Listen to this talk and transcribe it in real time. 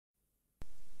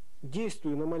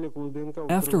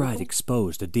After I'd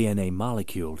exposed a DNA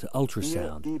molecule to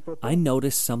ultrasound, I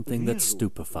noticed something that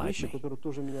stupefied me.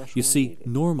 You see,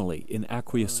 normally in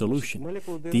aqueous solution,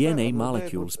 DNA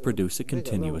molecules produce a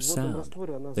continuous sound.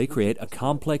 They create a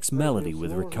complex melody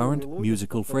with recurrent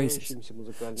musical phrases.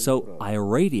 So I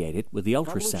irradiate it with the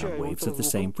ultrasound waves of the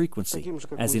same frequency,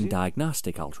 as in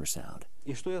diagnostic ultrasound.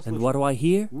 And what do I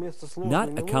hear?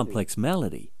 Not a complex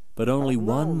melody, but only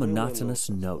one monotonous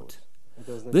note.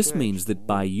 This means that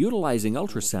by utilizing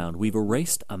ultrasound, we've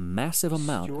erased a massive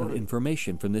amount of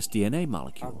information from this DNA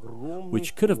molecule,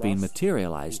 which could have been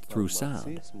materialized through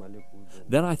sound.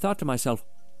 Then I thought to myself,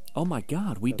 oh my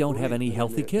God, we don't have any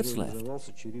healthy kids left.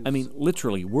 I mean,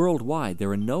 literally, worldwide,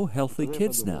 there are no healthy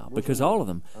kids now, because all of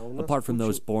them, apart from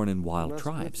those born in wild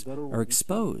tribes, are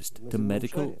exposed to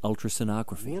medical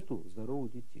ultrasonography.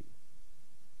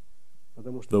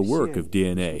 The work of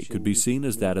DNA could be seen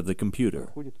as that of the computer.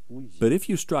 But if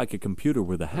you strike a computer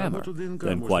with a hammer,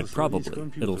 then quite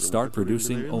probably it'll start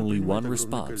producing only one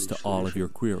response to all of your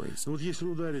queries.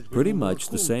 Pretty much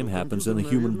the same happens in the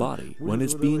human body when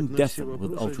it's being deafened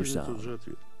with ultrasound.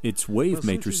 Its wave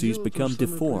matrices become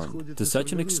deformed to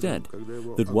such an extent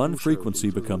that one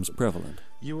frequency becomes prevalent.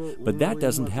 But that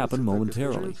doesn't happen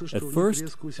momentarily. At first,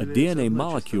 a DNA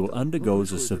molecule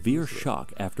undergoes a severe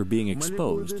shock after being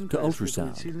exposed to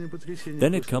ultrasound.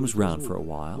 Then it comes round for a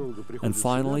while, and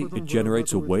finally it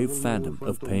generates a wave phantom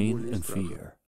of pain and fear.